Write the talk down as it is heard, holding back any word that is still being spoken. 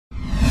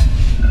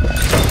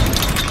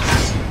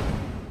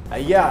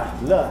Yeah,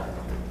 look,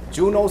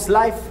 Juno's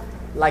life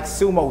like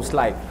Sumo's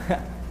life.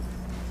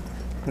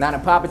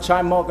 나는 밥에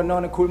잘 먹어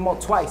너는 굶어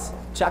twice.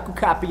 자꾸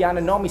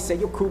카피하는 놈이 say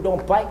your crew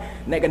don't bite.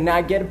 내가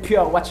날개를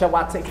펴 watch how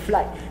I take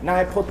flight.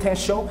 나의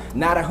potential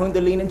나를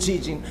흔들리는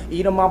지진.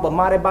 이름만 봐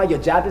말해봐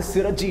여자들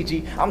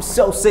쓰러지지. I'm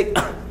so sick.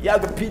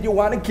 약을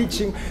필요하는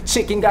기침.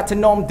 치킨 같은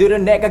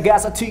놈들은 내가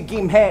가서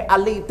튀김해.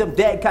 I leave them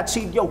dead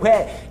같이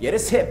치료해. Yeah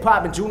this hip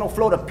hop and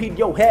Junoflo도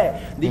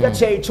필요해. 네가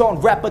제일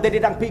좋은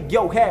래퍼들이랑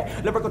비교해.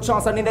 Lyrical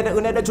천사 니네들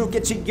은혜를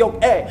줄게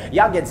지옥에.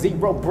 Y'all get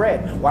zero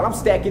bread while I'm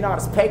stacking all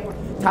this paper.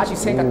 다시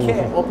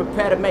생각해 or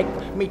prepare to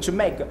meet your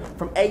maker.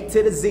 From A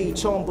to the Z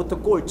처음부터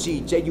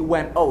꼴찌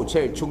Juno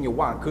제일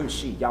중요한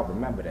글씨. Y'all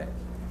remember that.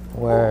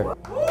 Word.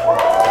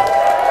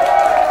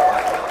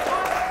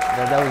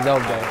 That was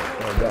dope,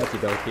 though. Okie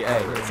dokie.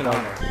 Hey, it's an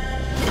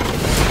honor.